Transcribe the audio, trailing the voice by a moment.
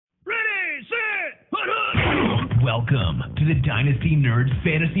Welcome to the Dynasty Nerds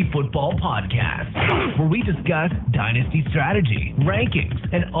Fantasy Football Podcast, where we discuss Dynasty strategy, rankings,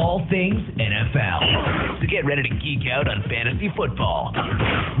 and all things NFL. So get ready to geek out on fantasy football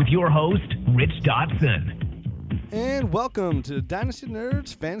with your host, Rich Dotson. And welcome to the Dynasty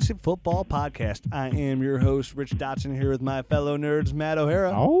Nerds Fantasy Football Podcast. I am your host, Rich Dotson, here with my fellow nerds, Matt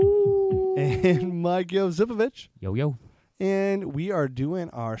O'Hara. Oh. And Mike Yozipovich. Yo, yo. And we are doing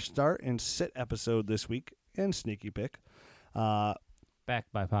our start and sit episode this week and sneaky pick. Back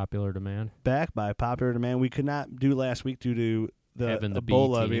by popular demand. Back by popular demand. We could not do last week due to the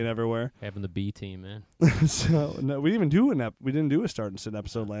Ebola being everywhere. Having the B team, man. So no, we didn't even do a start and sit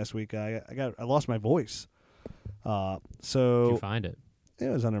episode last week. I lost my voice. Did So you find it? it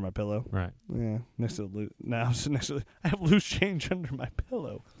was under my pillow. Right. Yeah, next to I have loose change under my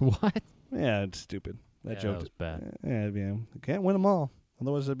pillow. What? Yeah, it's stupid. That joke was bad. Yeah, you can't win them all.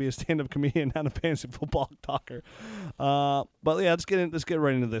 Otherwise, I'd be a stand-up comedian, not a fantasy football talker. But yeah, let's get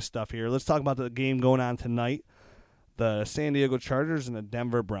right into this stuff here. Let's talk about the game going on tonight: the San Diego Chargers and the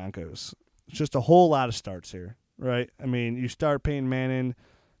Denver Broncos. It's just a whole lot of starts here, right? I mean, you start Peyton Manning,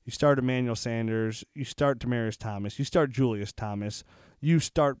 you start Emmanuel Sanders, you start Demaryius Thomas, you start Julius Thomas, you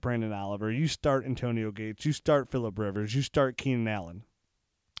start Brandon Oliver, you start Antonio Gates, you start Phillip Rivers, you start Keenan Allen.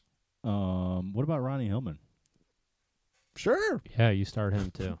 What about Ronnie Hillman? Sure. Yeah, you start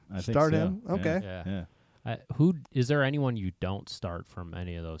him too. I think Start so. him? Okay. Yeah. Who is there anyone you don't start from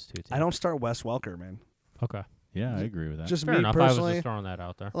any of those two teams? I don't start Wes Welker, man. Okay. Yeah, I agree with that. Just Fair me enough. personally. I was just throwing that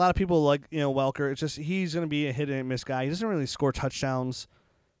out there. A lot of people like, Welker. It's just he's going to be a hit and miss guy. He doesn't really score touchdowns.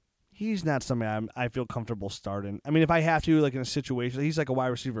 He's not somebody I feel comfortable starting. I mean, if I have to, like in a situation, he's like a wide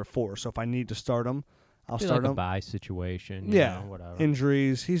receiver 4. So if I need to start him, I'll Be start like him. a bye situation. Yeah, whatever.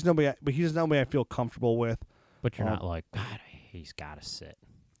 Injuries. He's nobody, but he's nobody I feel comfortable with. But you're not like, God, he's got to sit.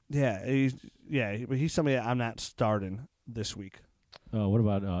 Yeah, but he's somebody I'm not starting this week. What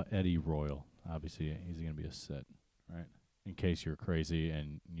about Eddie Royal? Obviously, he's going to be a sit, right? In case you're crazy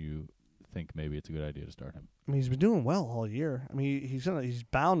and you think maybe it's a good idea to start him. I mean, he's been doing well all year. I mean, he's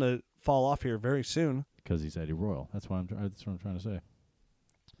bound to fall off here very soon. Because he's Eddie Royal. That's what I'm trying to say.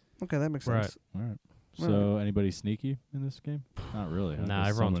 Okay, that makes Right. sense. All right. So, anybody sneaky in this game? Not really. Huh? Nah,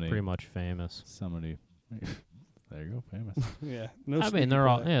 There's everyone's pretty much famous. Somebody. There you go, famous. Yeah. I mean, they're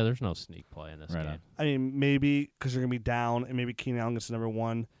all. Yeah, there's no sneak play in this Right game. on. I mean, maybe because they're going to be down, and maybe Keenan Allen gets number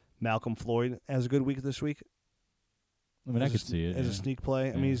 1. Malcolm Floyd has a good week this week. I mean, I could see it. As a sneak play.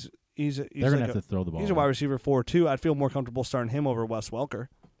 I mean, he's They're going like to have to throw the ball. He's a wide receiver 4, too. I'd feel more comfortable starting him over Wes Welker.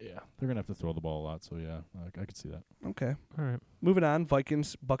 Yeah, they're going to have to throw the ball a lot, so yeah, I could see that. Okay. All right. Moving on,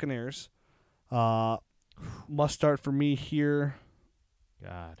 Vikings, Buccaneers. Must start for me here.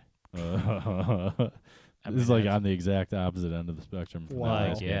 God. This is like on the exact opposite end of the spectrum. From Wow. that Like,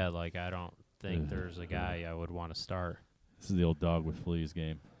 last game. yeah, like I don't think there's a guy I would want to start. This is the old dog with fleas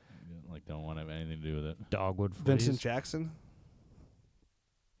game. Like, don't want to have anything to do with it. Dogwood fleas. Vincent Jackson.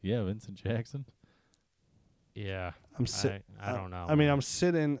 Yeah, Vincent Jackson. Yeah. I don't know. I mean, I'm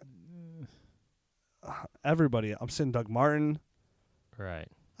sitting everybody. I'm sitting Doug Martin. Right.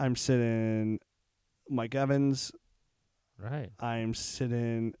 I'm sitting Mike Evans. Right. I'm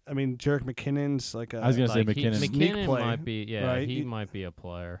sitting. I mean, Jerick McKinnon's like a. I was gonna say McKinnon. Sneak McKinnon play, might be. Yeah, right? he might be a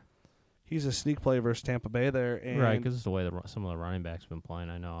player. He's a sneak play versus Tampa Bay there, and Right, because it's the way some of the running backs have been playing.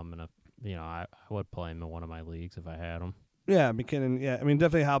 I know I'm gonna. I would play him in one of my leagues if I had him. yeah, McKinnon. Yeah, I mean,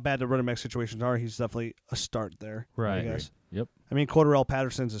 definitely how bad the running back situations are. He's definitely a start there. Right. I guess. Yep. I mean, Cordarrelle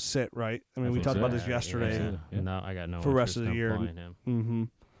Patterson's a sit, right? I mean, I we think talked so. about this yesterday. Yeah. No, I got no For the rest of the interest in year. playing him. Mm-hmm.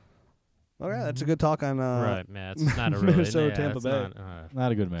 Okay, that's a good talk on. Right, man. It's not a really Minnesota, Tampa it's Bay.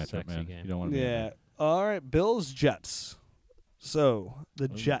 Not a good matchup, Sexy man. game. You don't want to. Yeah. All right, Bills Jets. So the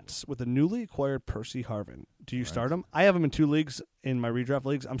Jets with the newly acquired Percy Harvin. Do you start him? I have him in 2 leagues. In my redraft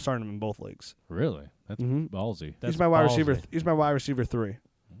leagues, I'm starting him in both leagues. Really? That's ballsy. That's he's my wide receiver. ballsy. He's my wide receiver 3.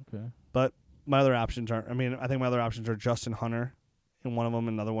 Okay. But my other options aren't. I mean, I think my other options are Justin Hunter, in one of them,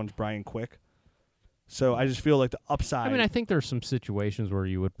 and another one's Brian Quick. So I just feel like the upside. I mean, I think there's some situations where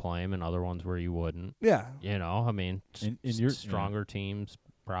you would play him and other ones where you wouldn't. yeah, I mean, In your- stronger teams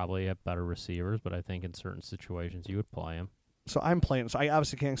probably have better receivers, but I think in certain situations you would play him. so I'm playing. So I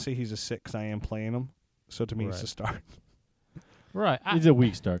obviously can't say he's a 6. I am playing him. So to me, he's Right. a start. Right. It's a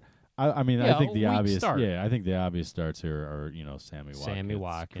weak start. I mean, Yeah, I think a the weak obvious. start. Yeah, I think the obvious starts here are Sammy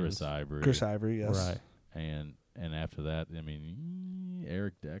Watkins, Chris Ivory, Chris Ivory, yes. Right. and after that, I mean,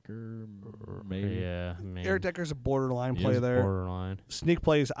 Eric Decker, maybe. Yeah. I mean, Eric Decker's a borderline He play is there. borderline. Sneak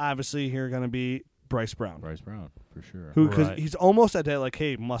plays obviously here going to be Bryce Brown. Bryce Brown, for sure. Who, because Right. he's almost at that, like,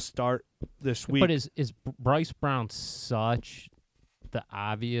 hey, must start this week. But is Bryce Brown such the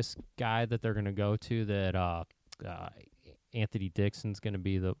obvious guy that they're going to go to that Anthony Dixon's going to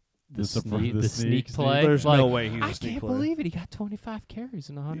be the sneak sneak play. There's like, no way he's I a sneak can't player. believe it. He got 25 carries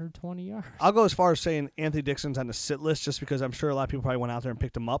and 120 yards. I'll go as far as saying Anthony Dixon's on the sit list just because I'm sure a lot of people probably went out there and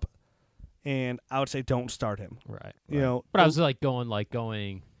picked him up. And I would say don't start him. Right. You know, But I was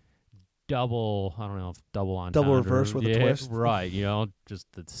going double, I don't know if double on Double reverse with a twist. Right, just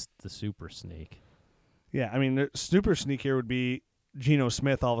the super sneak. yeah, I mean, the super sneak here would be Geno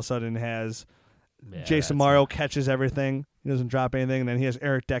Smith all of a sudden has Yeah, Jason that's Mario catches everything. He doesn't drop anything. And then he has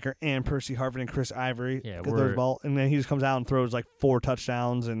Eric Decker and Percy Harvin and Chris Ivory. Yeah, throws the ball. And then he just comes out and throws like 4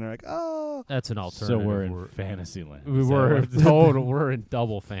 touchdowns. And they're like, oh. That's an So alternative. we're in fantasy land. We're in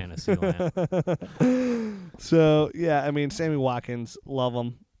double fantasy land. So, yeah, I mean, Sammy Watkins, love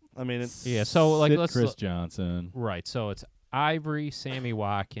him. I mean, it's, Yeah, so like Sit let's Chris Johnson, right. So it's Ivory, Sammy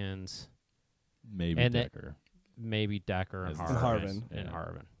Watkins, maybe and Decker. maybe Decker and As the Harvin. Harvin. And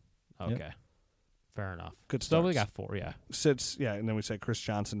Harvin. Okay. Fair enough. good So stuff. we got 4, yeah. Sits, yeah, and then we said Chris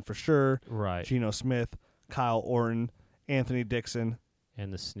Johnson for sure. Right. Geno Smith, Kyle Orton, Anthony Dixon,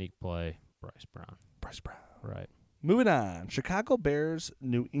 And the sneak play, Bryce Brown. Bryce Brown. Right. Moving on, Chicago Bears,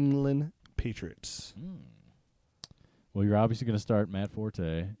 New England Patriots. Well, you're obviously going to start Matt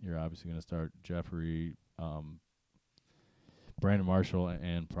Forte. You're obviously going to start Jeffrey, Brandon Marshall,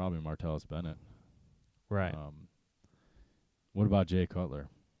 and probably Martellus Bennett. Right. What about Jay Cutler?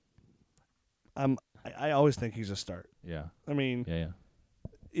 I always think he's a start. Yeah. I mean, Yeah.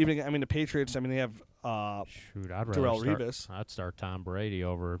 the Patriots. I mean, they have Shoot, I'd rather Darrelle start, Revis. I'd start Tom Brady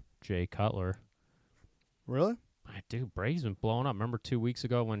over Jay Cutler. Really. Dude, Brady's been blown up. Remember 2 weeks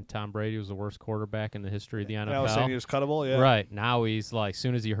ago when Tom Brady was the worst quarterback in the history of the NFL? I was saying he was cuttable. Yeah. Right. Now he's like, as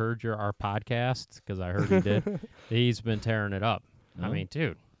soon as he heard our podcast, because I heard he did, he's been tearing it up. I No? mean,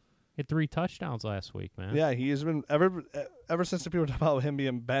 dude, he had 3 touchdowns last week, man. Yeah, he has been ever since the people talk about him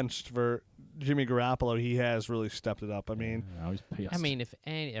being benched for Jimmy Garoppolo. He has really stepped it up. I mean, I was pissed. I mean, if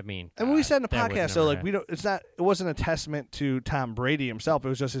any, I mean, and we said in the that would podcast though, never like happen. we don't. It's not. It wasn't a testament to Tom Brady himself. It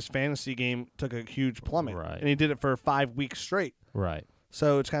was just his fantasy game took a huge plummet, Right. and he did it for 5 weeks straight. Right.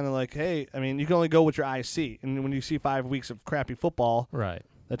 So it's kind of like, hey, I mean, you can only go what your eyes see, and when you see 5 weeks of crappy football, Right.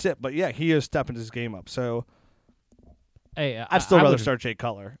 that's it. But yeah, he is stepping his game up. So Hey, I'd still rather would- start Jay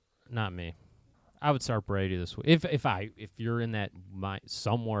Cutler. Not me. I would start Brady this week. If you're in that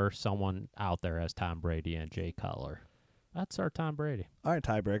somewhere, someone out there has Tom Brady and Jay Cutler, I'd start Tom Brady. All right,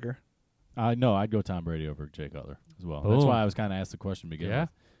 tiebreaker. No, I'd go Tom Brady over Jay Cutler as well. That's Boom. why I was kind of asked the question to begin Yeah. with.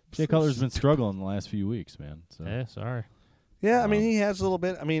 Jay Cutler's been struggling the last few weeks, man. So. Yeah, sorry. Yeah, I mean, he has a little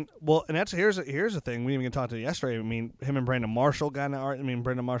bit. I mean, well, and here's the thing. We didn't even talk to yesterday. I mean, him and Brandon Marshall got in an art. I mean,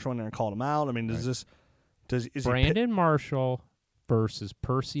 Brandon Marshall went there and called him out. I mean, is Brandon Marshall versus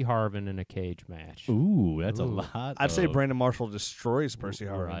Percy Harvin in a cage match. Ooh, that's a Ooh. lot. I'd say of- Brandon Marshall destroys Percy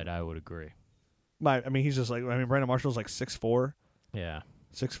Harvin. Right, I would agree. I mean, he's just like, I mean, Brandon Marshall's like 6'4", Yeah.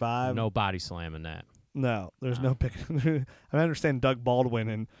 6'5". No body slamming that. No, there's no pick. I understand Doug Baldwin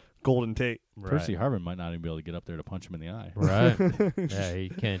and Golden Tate. Percy Harvin might not even be able to get up there to punch him in the eye. Right. Yeah, he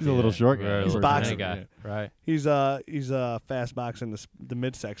can't. He's do a little that. short guy. Right, He's little boxing, tiny guy. Right. He's fast boxing the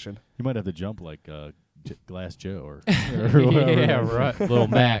midsection. He might have to jump like Glass Joe or Yeah, right. Little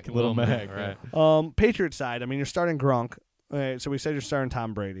Mac. Little Mac, Right. Patriots side. I mean, you're starting Gronk. All right, so we said you're starting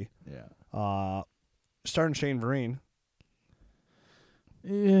Tom Brady. Yeah. Starting Shane Vereen.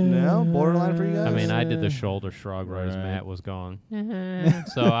 Yeah. No? Borderline for you guys? I mean, I did the shoulder shrug right as Right. Matt was going.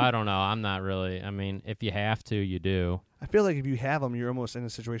 So I don't know. I'm not really. I mean, if you have to, you do. I feel like if you have them, you're almost in a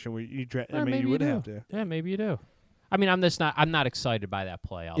situation where you. I Or mean, maybe you would do. have to. Yeah, maybe you do. I mean, I'm not excited by that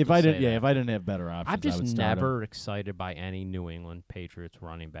play. If I didn't have better options, I'm I would just start him. never excited by any New England Patriots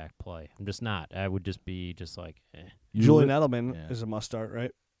running back play. I'm just not. I would just be just like, eh. Julian would- Edelman yeah. is a must start,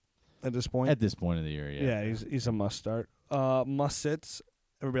 right? At this point. At this point of the year, yeah. yeah, he's a must start. Must sits.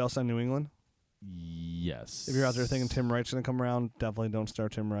 Everybody else on New England. Yes. If you're out there thinking Tim Wright's going to come around, definitely don't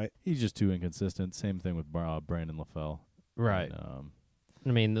start Tim Wright. He's just too inconsistent. Same thing with Brandon LaFell. Right. And,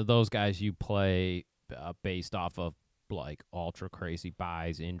 I mean, those guys you play based off of like ultra crazy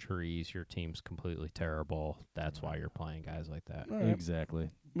buys, injuries. Your team's completely terrible. That's why you're playing guys like that. All right.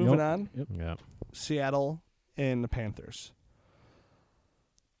 Exactly. Moving Nope. on. Yep. Yeah. Seattle and the Panthers.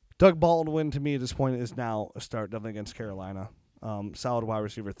 Doug Baldwin, to me, at this point, is now a start, definitely against Carolina. Solid wide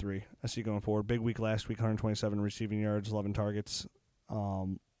receiver 3. I see going forward. Big week last week, 127 receiving yards, 11 targets.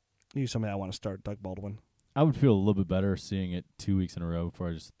 He's somebody I want to start, Doug Baldwin. I would feel a little bit better seeing it 2 weeks in a row before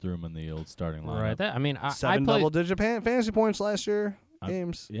I just threw him in the old starting lineup. Right. That, I mean, I 7 played, double-digit fantasy points last year.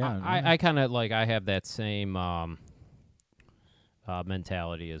 Games. Yeah. I kind of like I have that same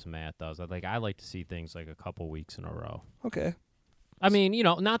mentality as Matt does. I like to see things like a couple weeks in a row. Okay. I mean,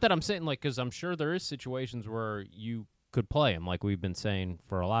 not that I'm saying because I'm sure there is situations where you could play him, like we've been saying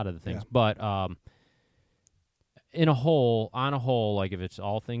for a lot of the things. Yeah. But on a whole, like if it's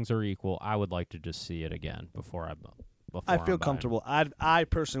all things are equal, I would like to just see it again before I feel comfortable. I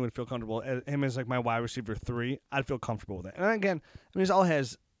personally would feel comfortable. Him as like my wide receiver 3, I'd feel comfortable with it. And again, I mean, it all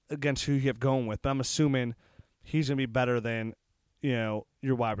has against who you have going with, but I'm assuming he's going to be better than,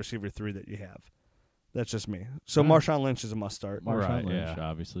 your wide receiver 3 that you have. That's just me. So Marshawn Lynch is a must start. Marshawn Lynch,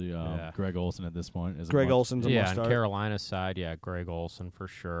 obviously. Greg Olsen at this point is Greg Olsen's a must start. On Carolina's side, Greg Olsen for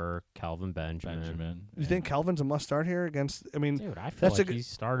sure. Calvin Benjamin. You think Calvin's a must start here against? I mean, dude, I feel like he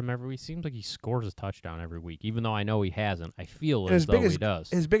started him every week. Seems like he scores a touchdown every week, even though I know he hasn't. I feel as though he does.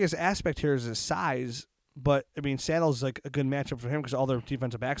 His biggest aspect here is his size, but I mean, Saddle's like a good matchup for him because all their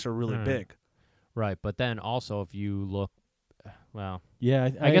defensive backs are really big. Right, but then also if you look. Well, yeah,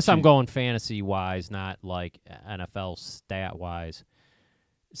 I guess I'm going fantasy-wise, not like NFL stat-wise.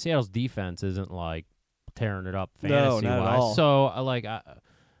 Seattle's defense isn't like tearing it up fantasy-wise. No, not at all. So,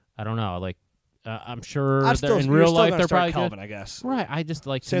 I don't know. I'm sure in real life they're start probably Calvin, good. I guess. Right. I just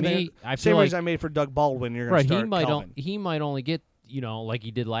like same to me. I feel same like reason I made for Doug Baldwin. You're going to start Calvin. He might only get like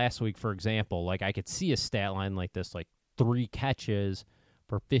he did last week, for example. Like I could see a stat line like this, like 3 catches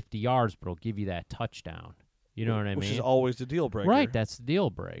for 50 yards, but it'll give you that touchdown. You know what I mean? Which is always the deal breaker. Right, that's the deal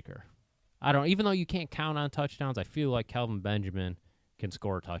breaker. Even though you can't count on touchdowns, I feel like Calvin Benjamin can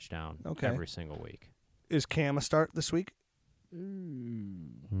score a touchdown every single week. Is Cam a start this week?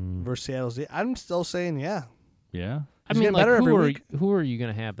 Versus Seattle's. I'm still saying yeah. Yeah? I mean, like, who are you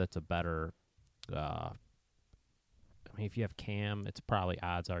going to have that's a better if you have Cam, it's probably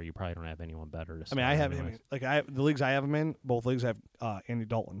odds are you probably don't have anyone better to start. I have him. The leagues I have him in, both leagues have Andy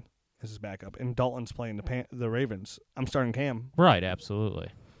Dalton as his backup, and Dalton's playing the Ravens. I'm starting Cam. Right, absolutely.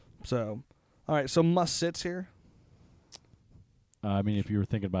 So, all right. So must sits here. I mean, if you were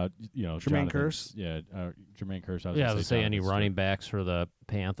thinking about Jermaine Kearse, Jermaine Kearse. I was say any running backs for the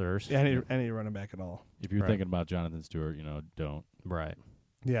Panthers. Yeah, any running back at all. If you're thinking about Jonathan Stewart, don't. Right.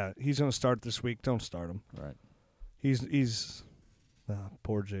 Yeah, he's going to start this week. Don't start him. Right. He's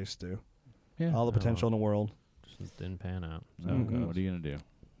poor Jay Stu. Yeah. All the potential in the world. Just didn't pan out. So what are you going to do?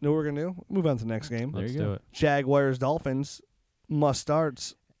 Know what we're going to do? Move on to the next game. Let's do it. Jaguars, Dolphins, must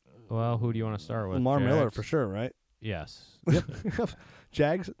starts. Well, who do you want to start with? Lamar Jags? Miller for sure, right? Yes. Yep.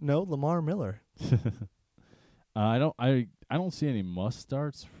 Jags, no, Lamar Miller. I don't see any must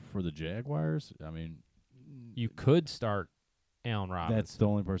starts for the Jaguars. I mean, you could start Allen Robinson. That's the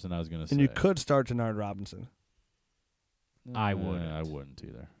only person I was going to say. And you could start Denard Robinson. I wouldn't. I wouldn't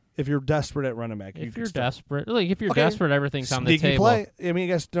either. If you're desperate at running back, if you're desperate, everything's on the sneaky table. Play. I mean, I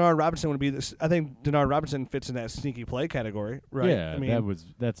guess Denard Robinson would be this. I think Denard Robinson fits in that sneaky play category, right? Yeah, I mean,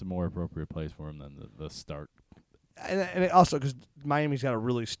 that's a more appropriate place for him than the start. And it also because Miami's got a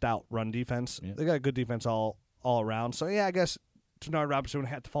really stout run defense. Yeah. They got a good defense all around. So yeah, I guess Denard Robinson would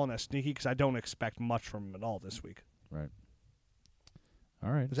have to fall in that sneaky because I don't expect much from him at all this week. Right. All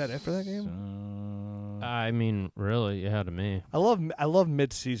right. Is that it for that game? I mean, really, yeah, to me. I love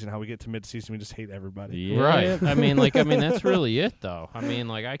mid-season, how we get to mid-season, we just hate everybody. Yeah. Right. I mean, that's really it, though. I mean,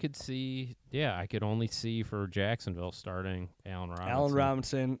 I could see, I could only see for Jacksonville starting Allen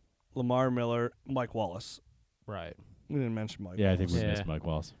Robinson. Lamar Miller, Mike Wallace. Right. We didn't mention Mike. Yeah, Wallace. I think we missed Mike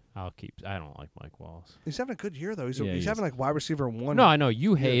Wallace. I don't like Mike Wallace. He's having a good year though. He's having like wide receiver 1. No, I know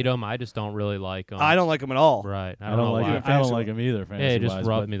you hate him. I just don't really like him. I don't like him at all. Right. I don't like him. I don't like him either. Yeah, he just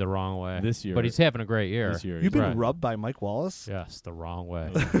rubbed me the wrong way this year. But he's having a great year. This year, you've been rubbed by Mike Wallace? Yes, the wrong way.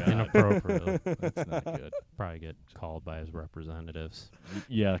 Oh, inappropriately. That's not good. Probably get called by his representatives.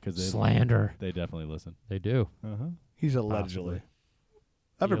 Yeah, because slander. They definitely listen. They do. He's allegedly.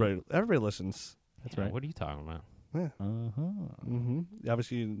 Everybody listens. That's right. What are you talking about? Yeah.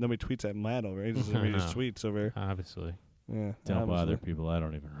 Obviously, nobody tweets at Matt over. He just reads his tweets over. Obviously. Yeah. Don't bother people. I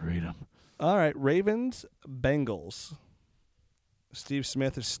don't even read them. All right, Ravens, Bengals. Steve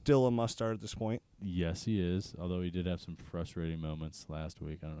Smith is still a must-start at this point. Yes, he is. Although he did have some frustrating moments last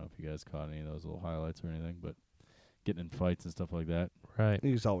week. I don't know if you guys caught any of those little highlights or anything, but getting in fights and stuff like that. Right.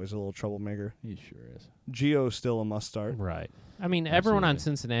 He's always a little troublemaker. He sure is. Gio's still a must-start. Right. I mean, everyone on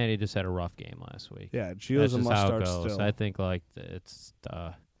Cincinnati just had a rough game last week. Yeah, Gio's a must-start still. I think it's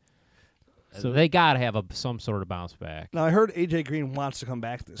so they got to have some sort of bounce back. Now, I heard A.J. Green wants to come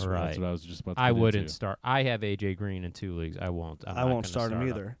back this week. That's what I was just about to I wouldn't start. I have A.J. Green in 2 leagues. I won't. I won't start him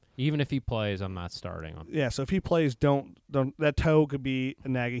either. Even if he plays, I'm not starting him. Yeah, so if he plays, don't that toe could be a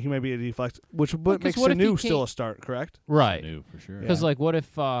nagging. He might be a deflect, which makes Sanu still a start, correct? Right. Sanu, for sure. Because what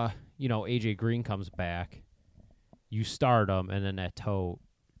if A.J. Green comes back, you start him, and then that toe,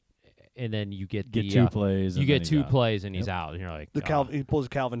 and then you get two plays. You and get then two he's out. plays, and he's out. And you're like, He pulls a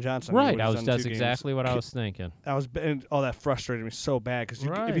Calvin Johnson. right. when he's done 2 That's games. exactly what I was thinking. That frustrated me so bad because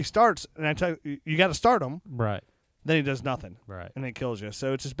Right. if he starts, and I tell you got to start him, Right. then he does nothing, Right. and it kills you.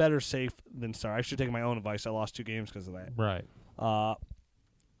 So it's just better safe than start. I should take my own advice. I lost 2 games because of that. Right.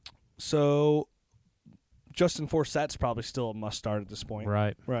 So Justin Forsett's probably still a must start at this point.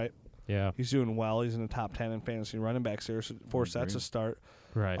 Right. Right. Yeah. He's doing well. He's in the top 10 in fantasy running backs here. So Forsett's a start.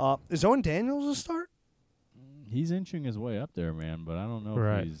 Right. Is Owen Daniels a start? He's inching his way up there, man. But I don't know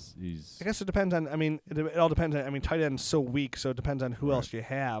Right. if he's. I guess it depends on. I mean, it all depends on. I mean, tight end's so weak, so it depends on who else you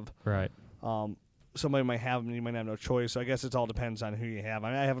have. Right. Somebody might have him, and you might have no choice. So I guess it all depends on who you have. I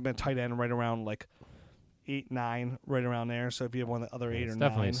mean, I haven't been tight end right around like 8, 9, right around there. So if you have one of the other 8 It's or 9,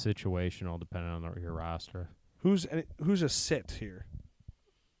 definitely situational depending on your roster. who's a sit here,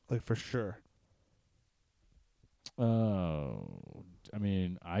 like for sure. I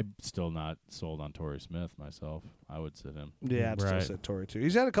mean, I'm still not sold on Torrey Smith myself. I would sit him. Yeah, I'd still Right. sit Torrey too.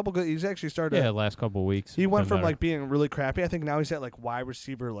 He's had a couple good. He's actually started. Yeah, last couple of weeks. He went been from better. like being really crappy. I think now he's at like wide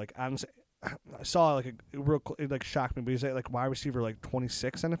receiver. Like I saw like it like shocked me, but he's at like wide receiver like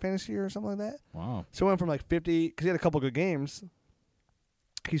 26 in a fantasy year or something like that. Wow. So he went from like 50 because he had a couple good games.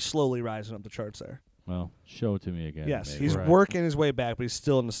 He's slowly rising up the charts there. Well, show it to me again. Yes, maybe. he's Right. working his way back, but he's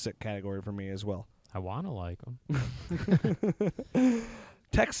still in the sick category for me as well. I want to like him.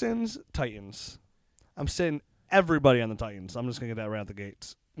 Texans, Titans. I'm sitting everybody on the Titans. I'm just gonna get that right out the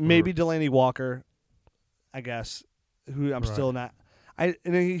gates. Maybe Delaney Walker, I guess, who I'm still not. And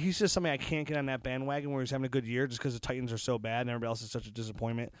he's just something I can't get on that bandwagon where he's having a good year just because the Titans are so bad and everybody else is such a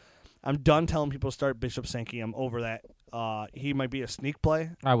disappointment. I'm done telling people to start Bishop Sankey. I'm over that. He might be a sneak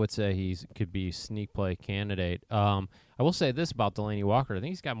play. I would say could be sneak play candidate. I will say this about Delaney Walker. I think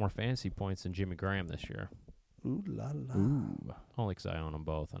he's got more fantasy points than Jimmy Graham this year. Ooh la la. Ooh. Only because I own them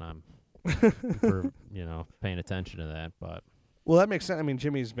both, and I'm paying attention to that. But Well, that makes sense. I mean,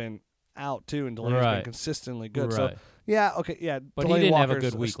 Jimmy's been out too, and Delaney's been Right. consistently good. right. So yeah, okay, yeah. But Delaney he didn't have a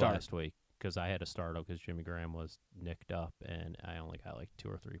Walker's good week start. last week because I had to start him because Jimmy Graham was nicked up, and I only got like 2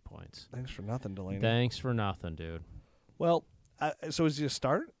 or 3 points. Thanks for nothing, Delaney. Thanks for nothing, dude. Well, so is he a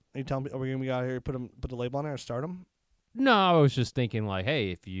start? Are you telling me? Are we gonna be out here put the label on there and start him? No, I was just thinking like,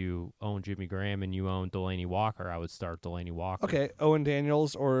 hey, if you own Jimmy Graham and you own Delaney Walker, I would start Delaney Walker. Okay, Owen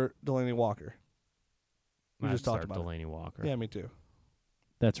Daniels or Delaney Walker. We I'd just talked start about it. Delaney Walker. Yeah, me too.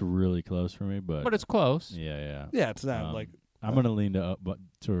 That's really close for me, but It's close. yeah. Yeah, it's not like I'm gonna lean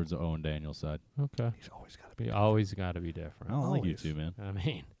towards the Owen Daniels side. Okay. he's always got to be. You always got to be different. I like you Always. too, man. I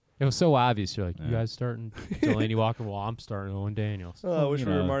mean, it was so obvious. You're like, you Yeah. guys starting Delaney Walker? Well, I'm starting Owen Daniels. Oh, I wish you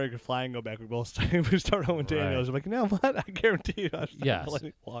we were know. Mario could fly and go back. We both we start Owen Daniels. I'm like, you know what? I guarantee you, I'm starting Yes.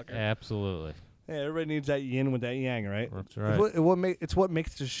 Delaney Walker. Absolutely. Yeah, everybody needs that yin with that yang, right? That's right. It's what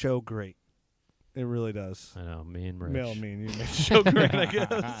makes the show great. It really does. I know, me and Rich. Mel, me and you make the show great, I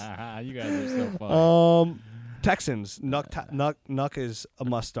guess. You guys are so fun. Texans. Nuck is a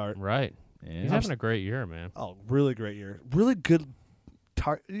must start. Right. Yeah. He's having a great year, man. Oh, really great year. Really good.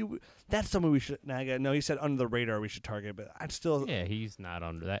 That's something we should. No, he said under the radar we should target, but I'd still. Yeah, he's not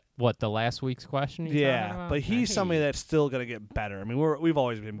under that. What, the last week's question? you're talking Yeah, about? but he's Hey. somebody that's still gonna get better. I mean, we've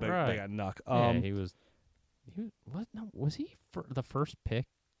always been big Right. on Nuck. Yeah, he was. What? No, was he the first pick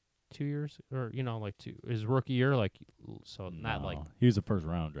 2 years or his rookie year? Like, so not No, like he was a first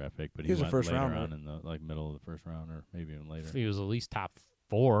round draft pick, but He he was a went first later rounder. on in the middle of the first round or maybe even later. he was at least top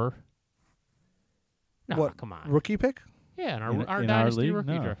 4. No, What, come on. rookie pick? Yeah, in our in our Dynasty league? rookie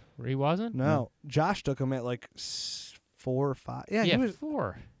No. draft. He wasn't? No, Josh took him at like 4 or 5. Yeah, Yeah, he was.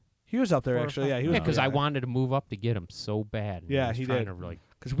 4. He was up there 4 or actually. 5. Yeah, he was. because I wanted to move up to get him so bad. and Yeah, was he trying did. To, like,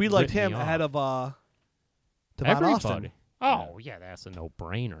 because we liked rip him me ahead off. of Devon everybody. Austin. Oh, yeah, that's a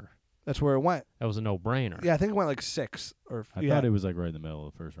no-brainer. That's where it went. That was a no-brainer. Yeah, I think it went like 6 or. I yeah. thought it was like right in the middle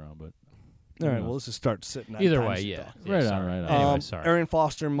of the first round, but All right, who well, knows? let's just start sitting. On Either time way, sheet yeah. talk. Yeah, Right on, sorry. right on. Anyway, Um, sorry. Aaron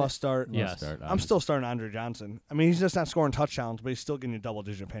Foster must start. Yeah. Must start, I'm still starting Andre Johnson. I mean, he's just not scoring touchdowns, but he's still getting you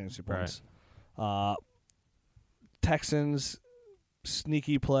double-digit fantasy points. Texans,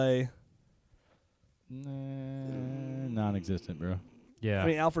 sneaky play. Non-existent, bro. Yeah. I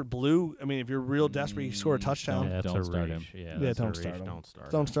mean, Alfred Blue. I mean, if you're real desperate, you score a touchdown. yeah, that's don't a start reach. him. Yeah, Yeah, that's a don't reach. start him. Don't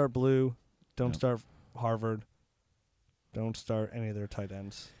start Don't him. start Blue. Don't Nope. start Harvard. Don't start any of their tight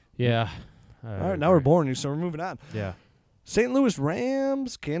ends. Yeah. All right, now we're boring you, so we're moving on. Yeah. St. Louis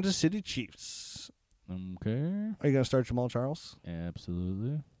Rams, Kansas City Chiefs. Okay. Are you going to start Jamal Charles?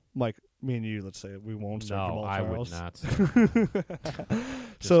 Absolutely. Mike, me and you, let's say we won't start No, Jamal I would Charles. not.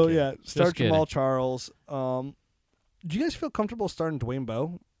 So, kidding. yeah, Just start Jamal kidding. Charles. Do you guys feel comfortable starting Dwayne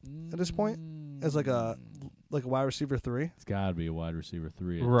Bowe at this point as like a like a wide receiver 3? It's got to be a wide receiver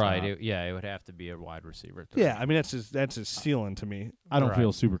 3. At Right. top. It would have to be a wide receiver 3. Yeah, I mean that's his ceiling to me. I don't Right.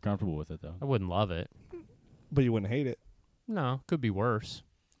 feel super comfortable with it though. I wouldn't love it. But you wouldn't hate it. No, could be worse.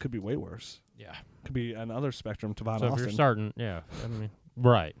 Could be way worse. Yeah. Could be another spectrum. Tavon So if Austin. you're starting, I mean,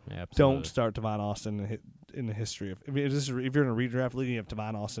 right. Absolutely. Don't start Tavon Austin in the history of. If you're in a redraft league and you have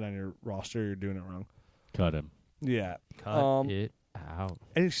Tavon Austin on your roster, you're doing it wrong. Cut him. Yeah. Cut it out.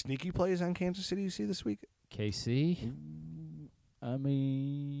 Any sneaky plays on Kansas City you see this week? KC? I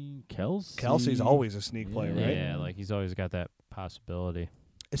mean, Kelsey's always a sneak play, right? Yeah, like he's always got that possibility.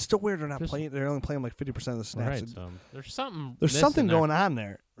 It's still weird they're not Just- playing. They're only playing like 50% of the snaps. Right. So there's something. There's something missing there. going on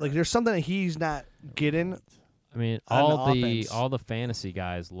there. Like there's something that he's not getting. I mean, on offense. all the fantasy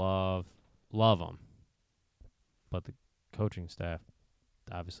guys love him, but the coaching staff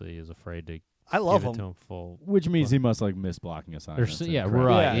obviously is afraid to I love give it him. to him full. Which means he must like miss blocking assignments. There's, and yeah, crap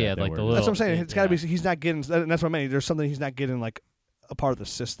right. Yeah. Yeah, that like were- the little. That's what I'm saying. It's got to be. yeah. He's not getting. That's what I mean. There's something he's not getting like a part of the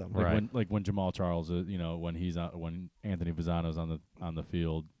system. Right. when Jamal Charles, when Anthony Vizzano's on the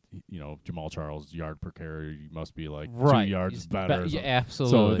field, Jamal Charles yard per carry must be like Right. 2 yards He's better. or yeah, something.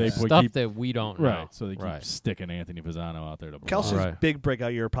 absolutely. they Stuff keep- that we don't know. Right. So they keep Right. sticking Anthony Vizzano out there to block. Kelsey's Right. big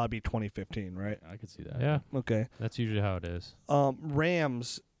breakout year would probably be 2015, right? I could see that. Yeah, Okay. that's usually how it is.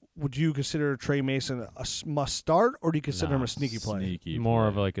 Rams. Would you consider Trey Mason a must start, or do you consider him No, a sneaky play? Sneaky More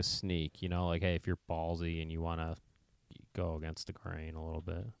of play. like a sneak, like, hey, if you're ballsy and you want to go against the grain a little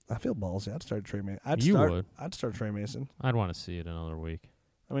bit, I feel ballsy. I'd start Trey Mason. You would. I'd start Trey Mason. I'd want to see it another week.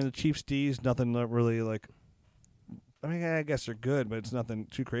 I mean, the Chiefs D's nothing really like. I mean, I guess they're good, but it's nothing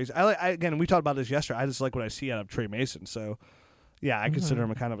too crazy. Again, we talked about this yesterday. I just like what I see out of Trey Mason. So, yeah, I consider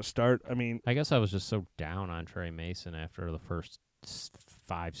him a kind of a start. I mean, I guess I was just so down on Trey Mason after the first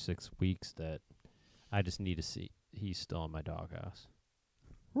 5-6 weeks that I just need to see he's still in my doghouse.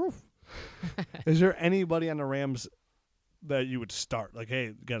 is there anybody on the Rams that you would start? Like, hey,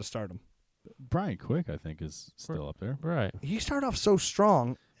 you got to start him. Brian Quick, I think, is still up there. Right. He started off so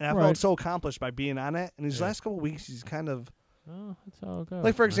strong, and I Right. felt so accomplished by being on it. And these Yeah. last couple of weeks, he's kind of Oh, that's how it goes.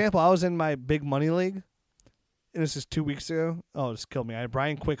 like, for man. example, I was in my big money league, and this is 2 weeks ago. Oh, this killed me. I had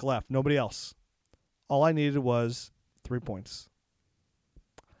Brian Quick left, nobody else. All I needed was 3 points.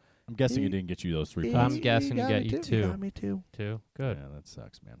 I'm guessing he didn't get you those 3 I'm points. guessing got get me you too. two. Got me too. Two. Good. Yeah, that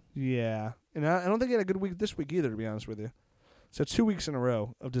sucks, man. Yeah, and I don't think he had a good week this week either, to be honest with you. So 2 weeks in a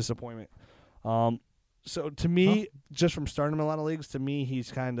row of disappointment. So to me, just from starting him in a lot of leagues, to me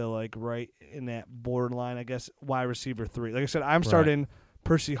he's kind of like right in that borderline, I guess, wide receiver 3. Like I said, I'm starting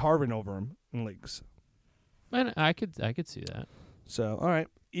Percy Harvin over him in leagues. And I could see that. So all right,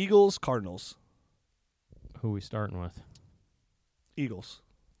 Eagles, Cardinals, Who we starting with? Eagles.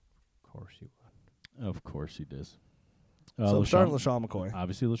 Of course you would. Of course he does. So I'm starting LaShawn McCoy,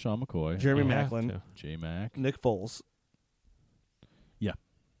 Obviously, LaShawn McCoy. Jeremy You have Maclin, to. J-Mac. Nick Foles. Yeah.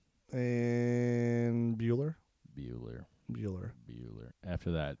 And Bueller. Bueller.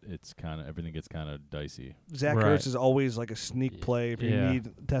 After that, it's kind of everything gets kind of dicey. Zach Right. Ertz is always like a sneak play. If you Yeah.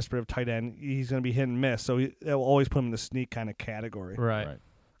 need desperate of tight end, he's going to be hit and miss. So they'll always put him in the sneak kind of category. Right.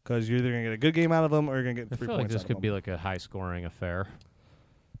 Because you're either going to get a good game out of him or you're going to get I 3 feel points like this out could of be him. like a high-scoring affair.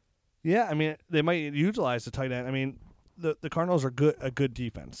 Yeah, I mean, they might utilize the tight end. I mean, the Cardinals are a good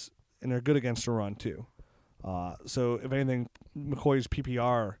defense, and they're good against the run, too. So, if anything, McCoy's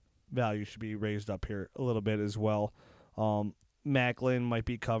PPR value should be raised up here a little bit as well. Macklin might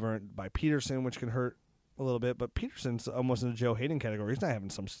be covered by Peterson, which can hurt a little bit, but Peterson's almost in the Joe Hayden category. He's not having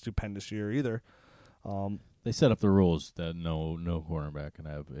some stupendous year either. They set up the rules that no cornerback can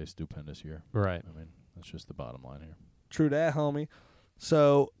have a stupendous year. Right. I mean, that's just the bottom line here. True that, homie.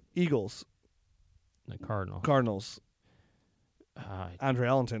 So, Eagles, The Cardinals. Cardinals. Uh, Andre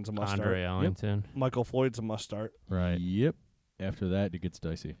Ellington's a must Andre start. Ellington. Michael Floyd's a must start. Right. Yep. After that, it gets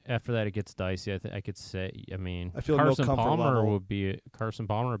dicey. After that, it gets dicey. I could say. I mean, I feel no Carson comfort Palmer level. Carson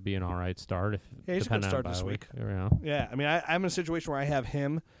Palmer would be an all right start if Yeah, he's a good depending on start bye this week. You know. Yeah, I mean, I'm in a situation where I have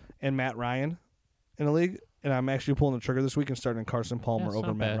him and Matt Ryan in a league, and I'm actually pulling the trigger this week and starting Carson Palmer Yeah, it's over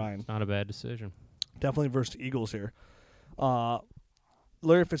not Matt bad. Ryan. It's not a bad decision. Definitely versus Eagles here.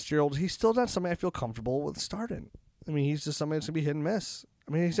 Larry Fitzgerald, he's still not somebody I feel comfortable with starting. I mean, he's just somebody that's gonna be hit and miss.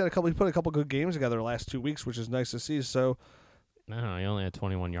 I mean, he put a couple good games together the last 2 weeks, which is nice to see. So No, he only had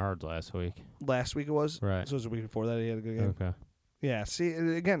 21 yards last week. last week it was, Right. So it was the week before that he had a good game. Okay. Yeah. See,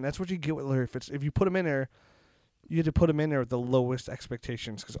 and again, that's what you get with Larry Fitz. If you put him in there, you have to put him in there with the lowest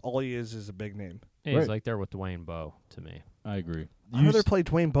expectations because all he is a big name. Yeah, he's Right. like there with Dwayne Bowe to me. I agree. I'd rather play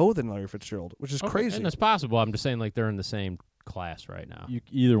Dwayne Bowe than Larry Fitzgerald, which is crazy. And it's possible. I'm just saying, like, they're in the same class right now.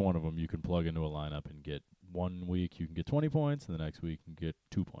 Either one of them you can plug into a lineup and get one week you can get 20 points, and the next week you can get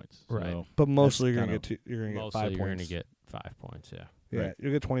 2 points. Right. So But mostly that's you're gonna kinda- get you're gonna get Mostly 5 you're points. going to get 5 points, yeah. Yeah, Right.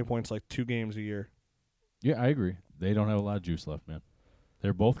 you'll get 20 points like 2 games a year. Yeah, I agree. They don't have a lot of juice left, man.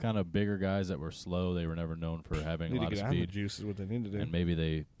 They're both kind of bigger guys that were slow. They were never known for having Need a to lot of get on the speed. juice is what they need to do. And maybe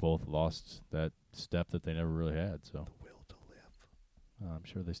they both lost that step that they never really had. So The will to live. I'm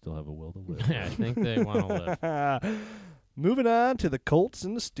sure they still have a will to live. I think they want to live. Moving on to the Colts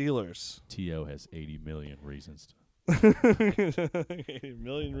and the Steelers. T.O. has 80 million reasons. 80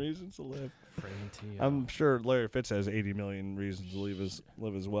 million reasons to live. Friggin' I'm sure Larry Fitz has 80 million reasons to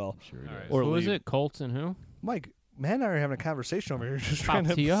live as well. I'm sure he All right. does. Or Who is leave. it? Colts and who? Mike, Matt and I are having a conversation over here, just trying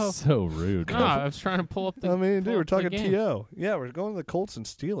About to. T.O.? So rude. No, I was trying to pull up the. I mean, dude, pull we're up the talking game. To. Yeah, we're going to the Colts and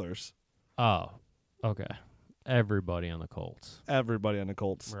Steelers. Oh, okay. Everybody on the Colts. Everybody on the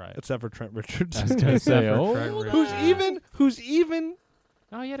Colts, Right. except for Trent Richards. I was going to say, Except for oh, Trent who's even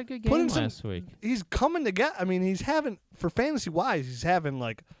Oh, he had a good Put game in some- last week. he's coming together. I mean, he's having, for fantasy wise, he's having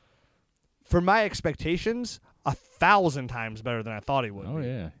like, for my expectations, 1,000 times better than I thought he would. oh be.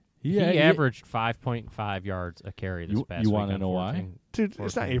 yeah. He averaged 5.5 yards a carry this past you week. wanna on know why? 14. Dude,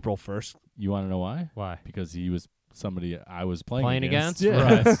 it's not 14. April 1st. You want to know why? Why? Because he was somebody I was playing, Playing against? Yeah,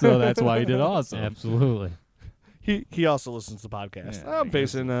 Right. so that's why he did awesome. Absolutely. He also listens to the podcast. Yeah, I'm I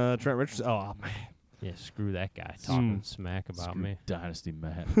facing Trent Richards. Oh man. Yeah, screw that guy talking smack about Screw me. Dynasty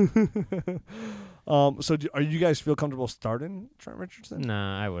Matt. So are you guys feel comfortable starting Trent Richardson?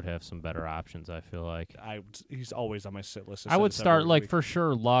 Nah, I would have some better options, I feel like. He's always on my sit list. I would said this start, every like, week. for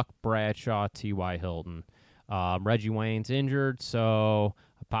sure, Luck, Bradshaw, T.Y. Hilton. Reggie Wayne's injured, so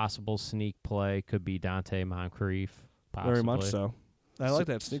a possible sneak play could be Dante Moncrief. Possibly. Very much so. I like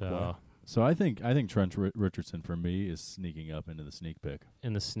that sneak play. So, So I think Trent Richardson for me is sneaking up into the sneak pick.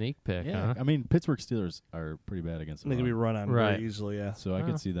 in the sneak pick, Yeah, huh? I mean Pittsburgh Steelers are pretty bad against the They can be run. run on Right. very easily. Yeah. So I Oh.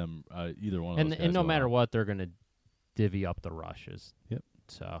 could see them either one of And those guys. and no going matter up. what, they're going to divvy up the rushes. Yep.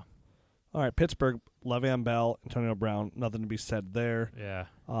 So, All right, Pittsburgh, Le'Veon Bell, Antonio Brown. Nothing to be said there. yeah.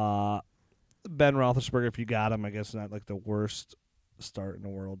 Ben Roethlisberger, if you got him, I guess not like the worst start in the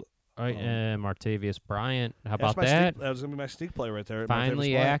world. All right, and Martavius Bryant. How That's about my that? That was gonna be my sneak play right there. Finally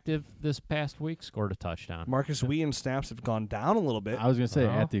Martavis Bryant. active this past week, scored a touchdown. Marcus Wheaton snaps have gone down a little bit. I was going to say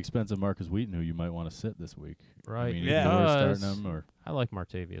Uh-huh. at the expense of Marcus Wheaton, who you might want to sit this week. Right. I mean, Yeah. either Because starting him or I like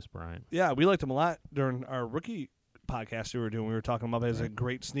Martavius Bryant. Yeah, we liked him a lot during our rookie podcast we were doing. We were talking about him as a Right.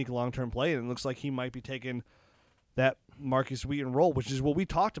 great sneak long-term play, and it looks like he might be taking that Marcus Wheaton role, which is what we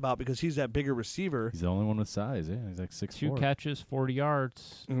talked about because he's that bigger receiver he's the only one with size. Yeah, he's like 6'4". 2 catches, 40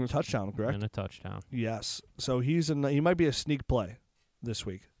 yards, and a touchdown, correct? and a touchdown. Yes. So he might be a sneak play this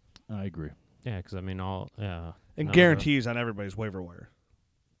week. I agree. Yeah, because, I mean, And none of guarantees on everybody's waiver wire.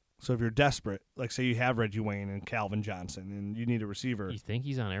 So if you're desperate, like say you have Reggie Wayne and Calvin Johnson, and you need a receiver, You think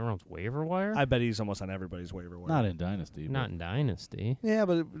he's on everyone's waiver wire? I bet he's almost on everybody's waiver wire. Not in Dynasty. Not in Dynasty. Yeah,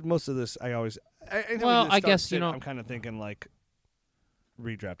 but most of this, anytime Well, we I start guess, sitting, you know- I'm kind of thinking like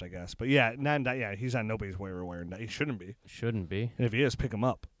redraft, I guess. But yeah, he's on nobody's waiver wire. He shouldn't be. Shouldn't be. And if he is, pick him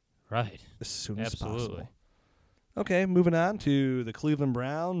up Right. as soon as Absolutely. possible. Okay, moving on to the Cleveland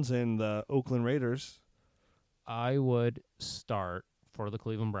Browns and the Oakland Raiders. I would start for the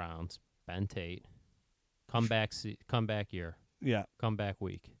Cleveland Browns, Ben Tate. Comeback year. Yeah, Comeback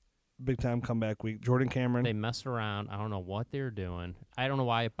week. big time comeback week. Jordan Cameron. They messed around. I don't know what they're doing. I don't know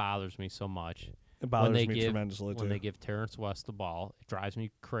why it bothers me so much. It bothers they me give- tremendously When too. they give Terrence West the ball, it drives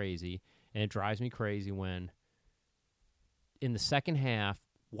me crazy. And it drives me crazy when in the second half,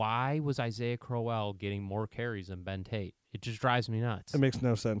 why was Isaiah Crowell getting more carries than Ben Tate? It just drives me nuts. It makes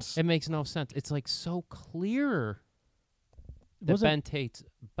no sense. It makes no sense. It's like so clear that Wasn't- Ben Tate's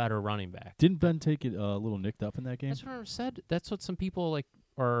better running back. Didn't Ben take it a little nicked up in that game? That's what I said. That's what some people like,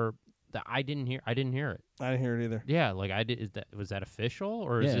 or that I didn't hear. I didn't hear it. I didn't hear it either. Yeah, like I did. Was that official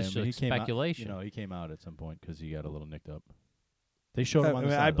or is yeah, this I mean, just he came speculation? Out, he came out at some point because he got a little nicked up. They showed him on the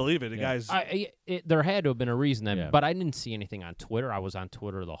I sideline. believe it. The Yeah. guy's There had to have been a reason, then, Yeah. but I didn't see anything on Twitter. I was on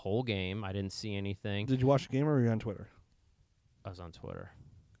Twitter the whole game. I didn't see anything. Did you watch the game or were you on Twitter? I was on Twitter.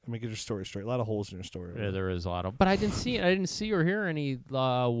 Let me get your story straight. A lot of holes in your story. Yeah, there is a lot of, but I didn't see it. I didn't see or hear any.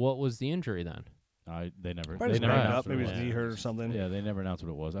 What was the injury then? They never. Probably They just never banged announced up. what it Maybe his was. knee hurt or something. Yeah, they never announced what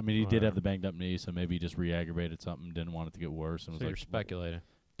it was. I mean, he did Whatever. have the banged up knee, so maybe he just re-aggravated something, didn't want it to get worse, and So was you're like speculating.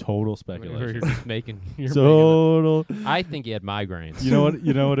 total You're speculation. just making. You're making Total. I think he had migraines. You know what?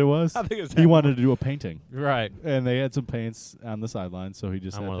 You know what it was? I think it's He wanted to do a painting, Right. and they had some paints on the sideline, so he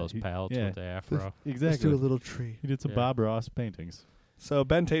just I'm had one of to- those he- pallets yeah. with the afro. Let's Exactly. do a little tree. He did some Yeah. Bob Ross paintings. So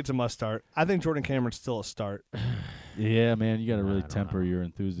Ben Tate's a must start. I think Jordan Cameron's still a start. Yeah, man, you got to I really don't temper know. your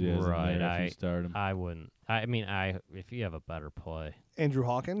enthusiasm Right, there if you start him. I wouldn't. I mean, if you have a better play, Andrew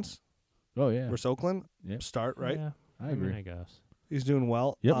Hawkins. Oh yeah. versus Oakland. Yep. Start, right? Yeah, I agree. I guess He's doing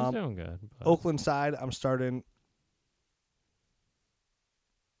well. Yep. he's doing good. But Oakland side, I'm starting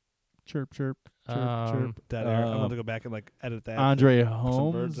Chirp, chirp, chirp, Um, chirp. dead air. I'm going to go back and edit that. Andre put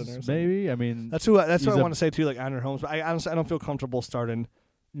some birds in there or Holmes, something. maybe. I mean, That's what he's I a- want to say too, Andre Holmes. But I honestly, I don't feel comfortable starting.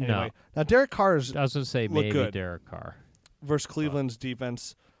 no, Anyway. Now Derek Carr's I was gonna say look maybe good. Derek Carr. versus Cleveland's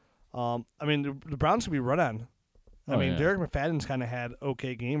defense. I mean, the Browns could be run on. I Oh, mean, yeah. Derek McFadden's kind of had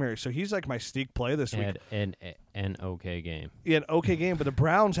okay game here, so he's like my sneak play this week. Had an okay game. He had an okay game, but the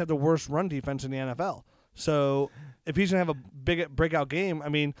Browns have the worst run defense in the NFL. So if he's gonna have a big breakout game, I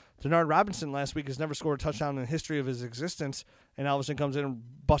mean, Denard Robinson last week has never scored a touchdown in the history of his existence, and all of a sudden comes in and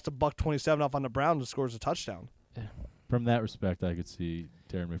busts a $127 off on the Browns and scores a touchdown. from that respect, I could see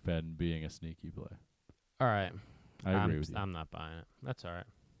Darren McFadden being a sneaky play. All right, I agree with you. I'm not buying it. That's all right.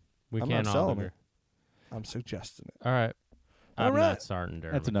 We I'm can't not all selling agree. it. I'm suggesting it. All right. All I'm right. not starting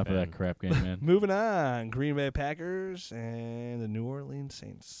Darren That's enough of that McFadden. crap game, man. Moving on, Green Bay Packers and the New Orleans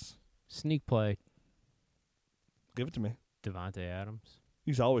Saints. Sneak play, Give it to me. Devontae Adams.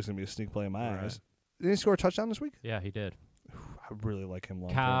 He's always gonna be a sneak play in my Right. eyes. Did he score a touchdown this week? Yeah, he did. I really like him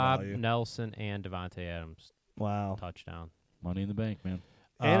long-term Cobb, value. Nelson, and Devontae Adams Wow. touchdown. Money in the bank, man.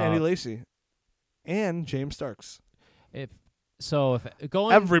 And Uh, Eddie Lacy. And James Starks. If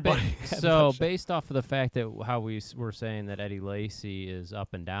going Everybody had so touchdown. based off of the fact that how we were saying that Eddie Lacy is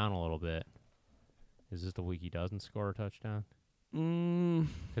up and down a little bit, is this the week he doesn't score a touchdown?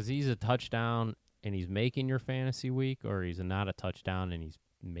 Because he's a touchdown and he's making your fantasy week, or he's not a touchdown and he's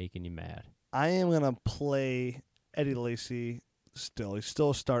making you mad. I am going to play Eddie Lacy still. He's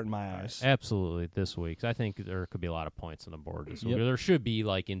still starting my eyes. Absolutely, this week. 'Cause I think there could be a lot of points on the board this week. Yep. There should be,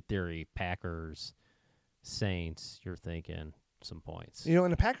 in theory, Packers, Saints. You're thinking some points. You know,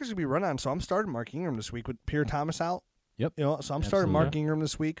 and the Packers will be run on, so I'm starting Mark Ingram this week with Pierre Thomas out. Yep. You know, so I'm starting Absolutely. Mark Ingram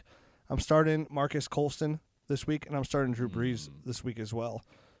this week. I'm starting Marcus Colston this week, and I'm starting Drew Brees this week as well.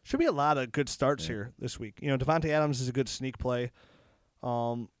 Should be a lot of good starts here this week. You know, Devontae Adams is a good sneak play.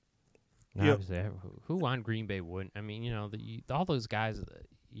 And Yep. obviously, who on Green Bay wouldn't? I mean, all those guys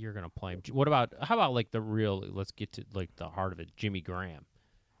you're gonna play. How about the real? Let's get to the heart of it. Jimmy Graham.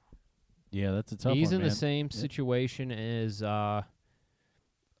 Yeah, that's a tough He's one, in man. the same Yep. situation as I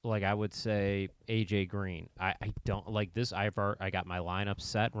would say AJ Green. I don't like this. I got my lineup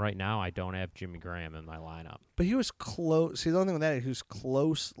set right now. I don't have Jimmy Graham in my lineup. But he was close. See, the only thing with that is he was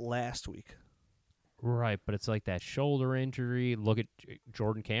close last week. Right, but it's like that shoulder injury. Look at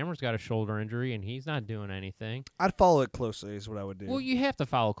Jordan Cameron's got a shoulder injury, and he's not doing anything. I'd follow it closely is what I would do. Well, you have to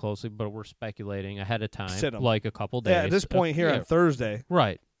follow closely, but we're speculating ahead of time, Sit 'em. like a couple days. Yeah, at this point here on Thursday,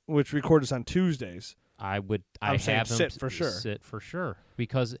 right. which record is on Tuesdays. I I'm saying have him sit for sure. Sit for sure.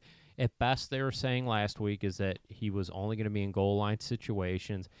 Because at best they were saying last week is that he was only going to be in goal line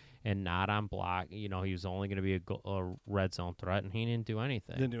situations and not on block. He was only going to be a red zone threat, and he didn't do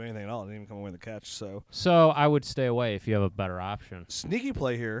anything. Didn't do anything at all. Didn't even come away with the catch. So I would stay away if you have a better option. Sneaky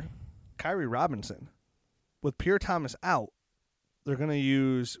play here, Kyrie Robinson. With Pierre Thomas out, they're going to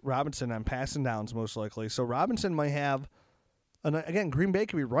use Robinson on passing downs most likely. So Robinson might have, and again, Green Bay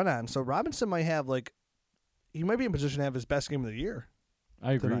could be run on. So Robinson might have he might be in position to have his best game of the year.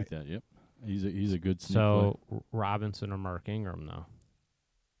 I agree tonight. with that. Yep, he's a good sneak So Robinson or Mark Ingram, though.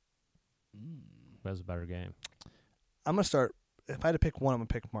 play. Who has a better game? I'm going to start. If I had to pick one, I'm going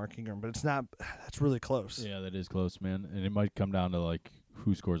to pick Mark Ingram, but it's not. That's really close. Yeah, that is close, man. And it might come down to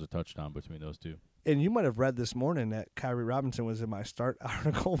who scores a touchdown between those two. And you might have read this morning that Kyrie Robinson was in my start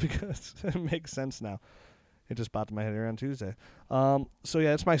article because it makes sense now. It just popped in my head here on Tuesday. So,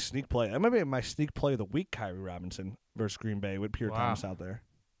 yeah, it's my sneak play. It might be my sneak play of the week, Kyrie Robinson versus Green Bay with Pierre Wow. Thomas out there.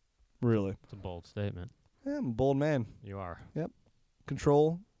 Really. It's a bold statement. Yeah, I'm a bold man. You are.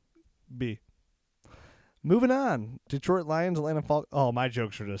 Control B. Moving on. Detroit Lions, Atlanta Falcons. Oh, my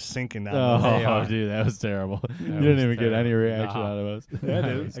jokes are just sinking down. They are. dude, that was terrible. You was didn't even get any terrible. reaction Nah. out of us. Yeah, That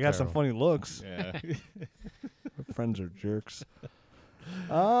dude. was I got some terrible. funny looks. Yeah. My friends are jerks.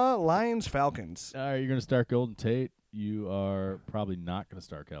 Lions, Falcons. All right, you're gonna start Golden Tate. You are probably not gonna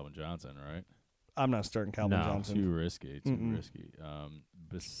start Calvin Johnson, right? I'm not starting Calvin No. Johnson. Too risky. Too Mm-mm. risky.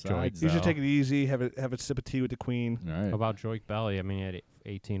 Besides, You should Bell. take it easy. Have a sip of tea with the Queen. all right. How about Joik Belly? I mean, he had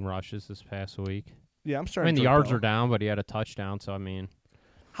 18 rushes this past week. Yeah, I'm I starting. mean, the Joy yards Bell. are down, but he had a touchdown, so I mean,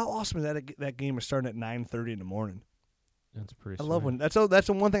 How awesome is that game is starting at 9:30 in the morning. that's pretty I sweet. love when that's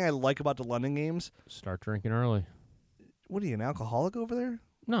the one thing I like about the London games. Start drinking early. What are you, an alcoholic over there?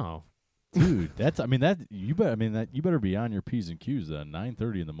 No. Dude, you better be on your P's and Q's then.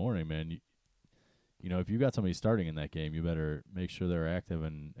 9:30 in the morning, man. You know, if you got somebody starting in that game, you better make sure they're active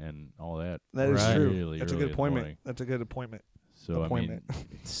and all that. That is Right. true. Really That's a early good in the morning. appointment. That's a good appointment. So appointment.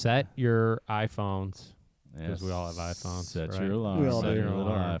 Set your iPhones. Yes, we all have iPhones, Set right? your alarm. We all Set do. your little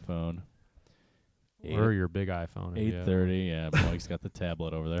Alarm. iPhone. Or your big iPhone. if you have 8:30. Yeah, Mike's got the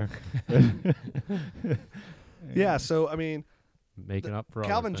tablet over there. Yeah, so, I mean, one. Making up for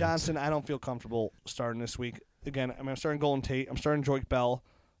Calvin other things. Johnson, I don't feel comfortable starting this week. Again, I'm starting Golden Tate. I'm starting Joik Bell.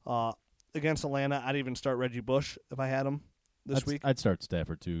 Against Atlanta, I'd even start Reggie Bush if I had him this week. I'd start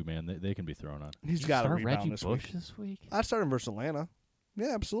Stafford too, man. They can be thrown on. He's You got to start rebound Reggie this Bush week. this week? I'd start him versus Atlanta.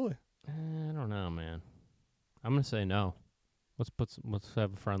 Yeah, absolutely. I don't know, man. I'm gonna say no. Let's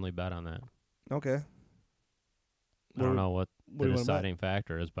have a friendly bet on that. Okay. I don't know what what do the you wanna bet? deciding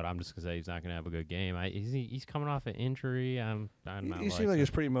factor is, but I'm just gonna say he's not gonna have a good game. He's coming off an injury. I'm not. He seems like he's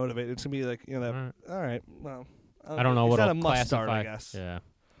pretty motivated. It's gonna be like that. All right. Well, I don't know he's what not I'll a must classify. start, I guess. Yeah,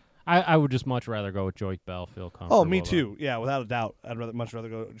 I would just much rather go with Joik Bell. Feel comfortable. Oh, me about. too. Yeah, without a doubt. I'd much rather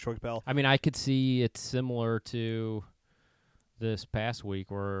go Joik Bell. I mean, I could see it similar to this past week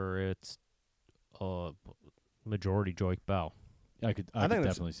where it's majority Joik Bell. I could think that's-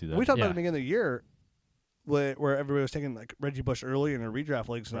 definitely see that. We talked about Yeah. it at the beginning of the year, where everybody was taking like Reggie Bush early in their redraft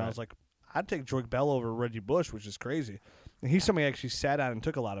leagues, and I Right. was like, I'd take Joik Bell over Reggie Bush, which is crazy. And he's somebody I actually sat on and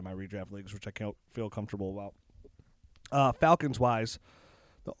took a lot of my redraft leagues, which I can't feel comfortable about. Falcons wise,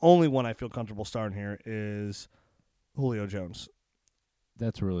 the only one I feel comfortable starting here is Julio Jones.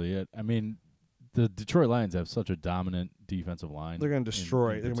 That's really it. I mean, the Detroit Lions have such a dominant defensive line. They're going to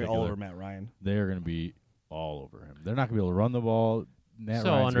destroy. in They're going to be all particular. over Matt Ryan. They're going to be all over him. They're not going to be able to run the ball. Matt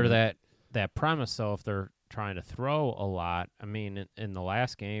So Ryan's under gonna- that premise, though, if they're trying to throw a lot, I mean, in the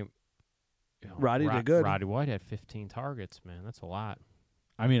last game, Roddy did good. Roddy White had 15 targets. Man, that's a lot.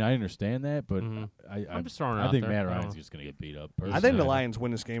 I mean, I understand that, but Mhm. I'm just throwing it I out think there. Matt I don't Ryan's know. just going to get beat up. I think personally. the Lions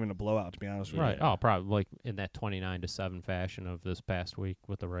win this game in a blowout, to be honest with Right. you. Oh, probably like in that 29-7 fashion of this past week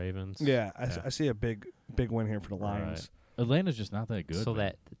with the Ravens. Yeah, Yeah. I see a big win here for the Right. Lions. Atlanta's just not that good. So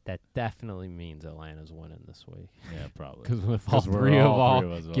man. that definitely means Atlanta's winning this week. Yeah, probably. Because with all 'Cause we're three of all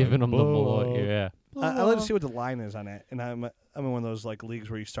three of us are giving like, them the "Whoa." Malloy. Yeah. I like to see what the line is on it, and I'm in one of those like leagues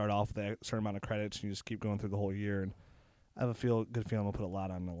where you start off with a certain amount of credits and you just keep going through the whole year. And I have a good feeling I'll put a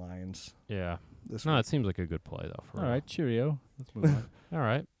lot on the Lions Yeah. this No, week. it seems like a good play though. For All real. right, cheerio. Let's move on. All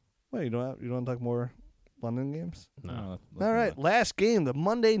right. Wait, you don't want to talk more London games? No. let's All move right, on. last game, the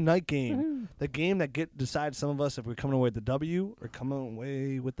Monday night game, the game that decides some of us if we're coming away with the W or coming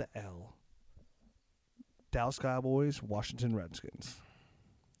away with the L. Dallas Cowboys, Washington Redskins.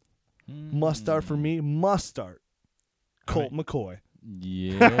 Must start for me. Must start. Colt McCoy.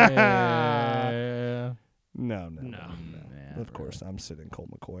 Yeah. No. Nah, Of course, I'm sitting Colt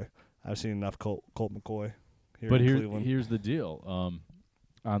McCoy. I've seen enough Colt McCoy here But in Cleveland. here's the deal.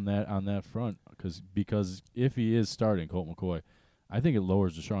 On that front, because if he is starting Colt McCoy, I think it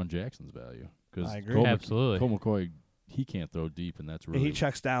lowers Deshaun Jackson's value. Because I agree. Absolutely. Colt McCoy, he can't throw deep, and that's And really he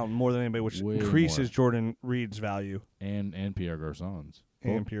checks down more than anybody, which way increases more. Jordan Reed's value and Pierre Garçon's.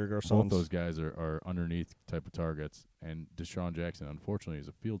 and Pierre Both Garçon's. those guys are underneath type of targets, and Deshaun Jackson, unfortunately, is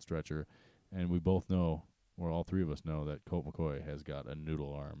a field stretcher, and we both know, or all three of us know, that Colt McCoy has got a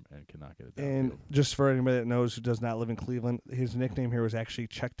noodle arm and cannot get it downfield. And just for anybody that knows who does not live in Cleveland, his nickname here was actually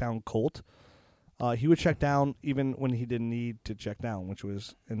Check Down Colt. He would check down even when he didn't need to check down, which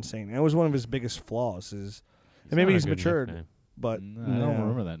was insane. And it was one of his biggest flaws. And maybe not a he's good matured, nickname. but I don't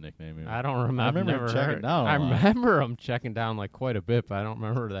remember that nickname. Even. I don't remember. I remember him checking heard. down a I lot. remember him checking down like quite a bit, but I don't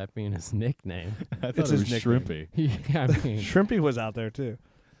remember that being his nickname. I thought It's it his was nickname. Shrimpy. Yeah, I mean, Shrimpy was out there too.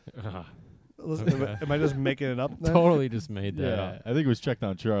 Okay. Am I just making it up? Then? totally just made that Yeah, up. I think it was check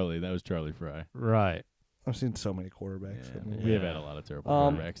down Charlie. That was Charlie Fry. Right. I've seen so many quarterbacks. Yeah, I mean, we have Yeah. had a lot of terrible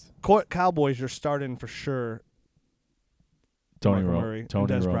Um, quarterbacks. Cowboys, you're starting for sure. Tony Marco Romo, Murray, Tony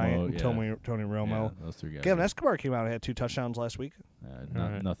Des Romo, Bryant, and yeah. Tony Romo. Yeah, those three guys. Kevin Escobar came out and had 2 touchdowns last week.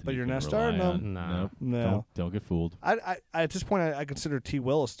 Alright. Nothing. But you you're can not rely starting on. them? Nah. Nope. No. Don't get fooled. I at this point, I consider T.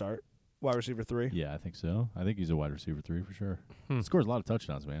 Will a start, wide receiver 3. Yeah, I think so. I think he's a wide receiver 3 for sure. Hmm. Scores a lot of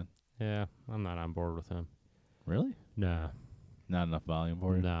touchdowns, man. Yeah, I'm not on board with him. Really? No. Not enough volume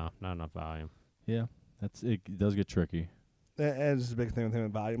for you. No, not enough volume. Yeah, that's it. It does get tricky. That is the big thing with him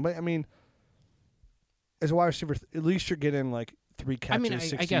in volume. But I mean, as a wide receiver, at least you're getting like 3 catches, I mean,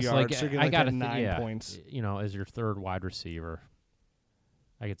 60 I guess yards. like so you're I getting got like 9 points. You know, as your third wide receiver,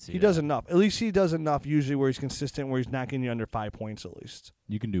 I could see He that. does enough. At least he does enough usually where he's consistent, where he's not getting you under 5 points at least.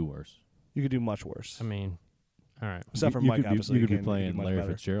 You can do worse. You could do much worse. I mean, all right. Except for you Mike, could be, obviously. you could be can playing do much Larry better.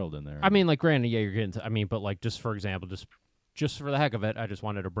 Fitzgerald in there. I mean, like, granted, yeah, you're getting. I mean, but like, just for example, just for the heck of it, I just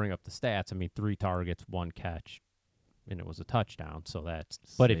wanted to bring up the stats. I mean, 3 targets, 1 catch, and it was a touchdown. So that's.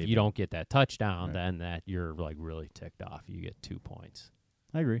 But if Save you it. don't get that touchdown, Right. then that you're like really ticked off. You get 2 points.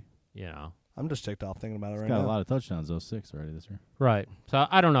 I agree. You know, I'm just ticked off thinking about it He's right got now. a lot of touchdowns, those 6 already this year. Right. So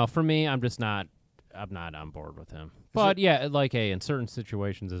I don't know. For me, I'm not on board with him. But yeah, like, hey, in certain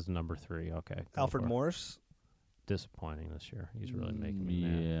situations, as number 3, okay. Alfred Morris. Disappointing this year. He's really making me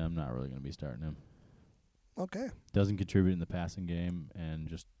mad. Yeah, I'm not really going to be starting him. Okay. Doesn't contribute in the passing game, and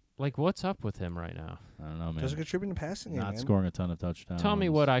just Like, what's up with him right now? I don't know, man. Doesn't contribute in the passing game, Not man. scoring a ton of touchdowns. Tell me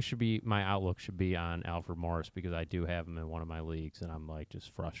what my outlook should be on Alfred Morris, because I do have him in one of my leagues, and I'm like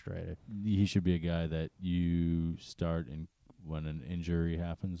just frustrated. He should be a guy that you start when an injury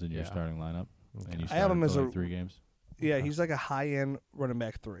happens in your starting lineup, and you I start have him him as for a like 3 games. Yeah, he's like a high-end running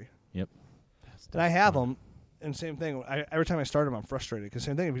back 3. Yep. And I have him, and same thing. Every time I start him, I'm frustrated because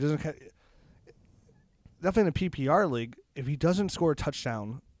same thing. If he doesn't, definitely in a PPR league, if he doesn't score a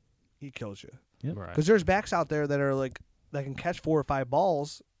touchdown, he kills you. Yep. Right. Because there's backs out there that are like that can catch 4 or 5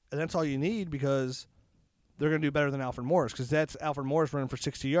 balls, and that's all you need because they're going to do better than Alfred Morris. Because that's Alfred Morris running for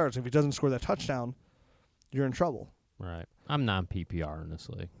 60 yards. If he doesn't score that touchdown, you're in trouble. Right. I'm non-PPR in this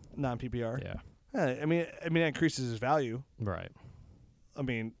league. Non-PPR. Yeah. I mean, that increases his value. Right. I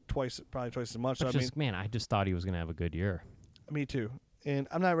mean, probably twice as much. But I mean, man, I just thought he was going to have a good year. me too. And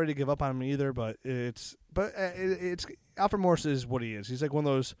I'm not ready to give up on him either. But it's Alfred Morris is what he is. He's like one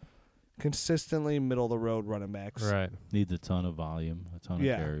of those consistently middle of the road running backs. Right. Needs a ton of volume, a ton of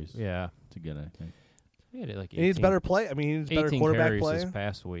carries Yeah. to get anything. He had like 18, He needs better play. I mean, he needs better 18 quarterback carries play. this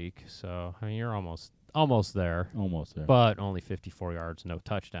past week. So, I mean, you're almost there. Almost there. But only 54 yards, no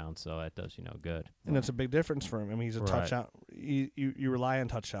touchdowns, so that does you no good. And that's a big difference for him. I mean, he's a Right. touchdown. You rely on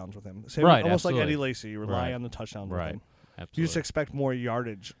touchdowns with him. Same, Right, almost absolutely. like Eddie Lacy. You rely Right. on the touchdowns Right. with him. Absolutely. You just expect more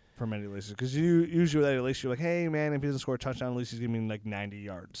yardage from Eddie Lacy because you usually with Eddie Lacy, you're like, hey man, if he doesn't score a touchdown, at least he's giving me like 90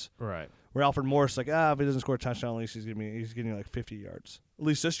 yards. Right. Where Alfred Morris, like, if he doesn't score a touchdown, at least he's getting like 50 yards. At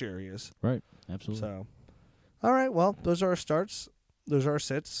least this year he is. Right. Absolutely. So, all right, well, those are our starts. Those are our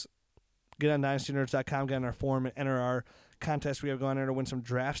sits. Get on DynastyNerds.com, get on our forum, and enter our contest we have going there to win some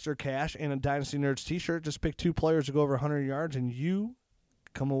Draftster cash and a Dynasty Nerds t-shirt. Just pick 2 players to go over 100 yards, and you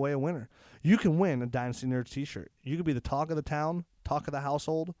come away a winner. You can win a Dynasty Nerds t-shirt. You could be the talk of the town, talk of the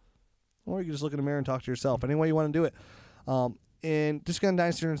household, or you can just look in the mirror and talk to yourself. Any way you want to do it. And just get on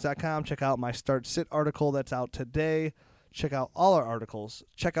DynastyNerds.com. Check out my start-sit article that's out today. Check out all our articles.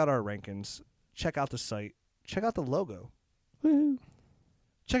 Check out our rankings. Check out the site. Check out the logo. Woo.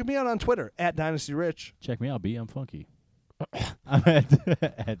 Check me out on Twitter, @DynastyRich. Check me out, B. I'm funky. I'm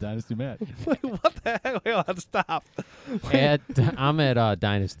at Dynasty Matt. Wait, what the heck? Wait, let's stop. I'm at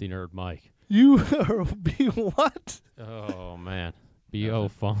Dynasty Nerd Mike. You are be what? Oh, man. B.O.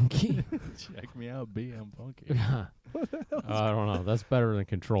 Funky. Check me out, B. I'm funky. I don't know. That's better than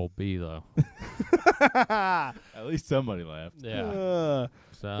Control B, though. At least somebody laughed. Yeah.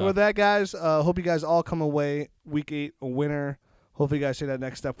 With that, guys, hope you guys all come away Week 8 a winner. Hopefully you guys take that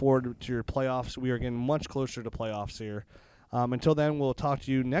next step forward to your playoffs. We are getting much closer to playoffs here. Until then, we'll talk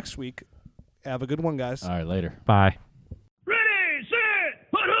to you next week. Have a good one, guys. All right, later. Bye. Ready,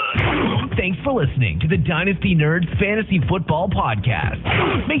 set, put. Thanks for listening to the Dynasty Nerds Fantasy Football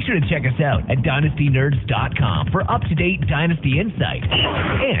Podcast. Make sure to check us out at DynastyNerds.com for up-to-date Dynasty insight.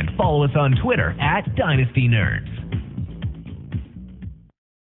 And follow us on Twitter @DynastyNerds.